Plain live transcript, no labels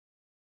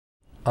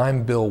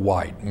I'm Bill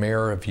White,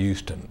 Mayor of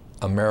Houston,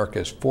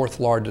 America's fourth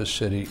largest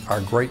city,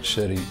 our great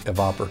city of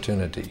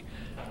opportunity.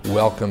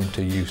 Welcome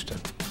to Houston.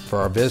 For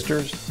our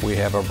visitors, we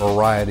have a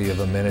variety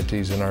of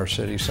amenities in our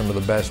city, some of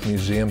the best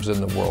museums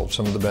in the world,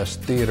 some of the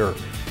best theater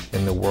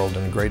in the world,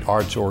 and great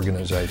arts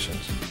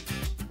organizations.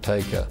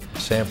 Take a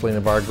sampling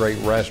of our great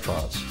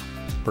restaurants,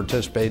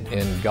 participate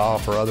in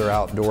golf or other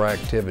outdoor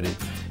activity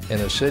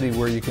in a city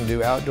where you can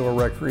do outdoor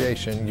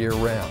recreation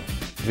year-round.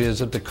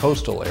 Visit the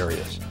coastal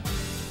areas.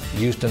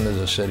 Houston is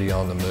a city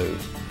on the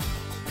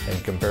move.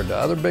 And compared to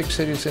other big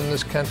cities in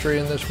this country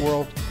and this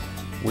world,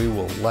 we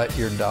will let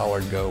your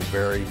dollar go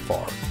very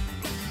far.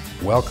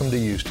 Welcome to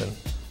Houston,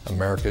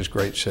 America's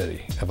great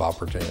city of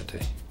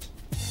opportunity.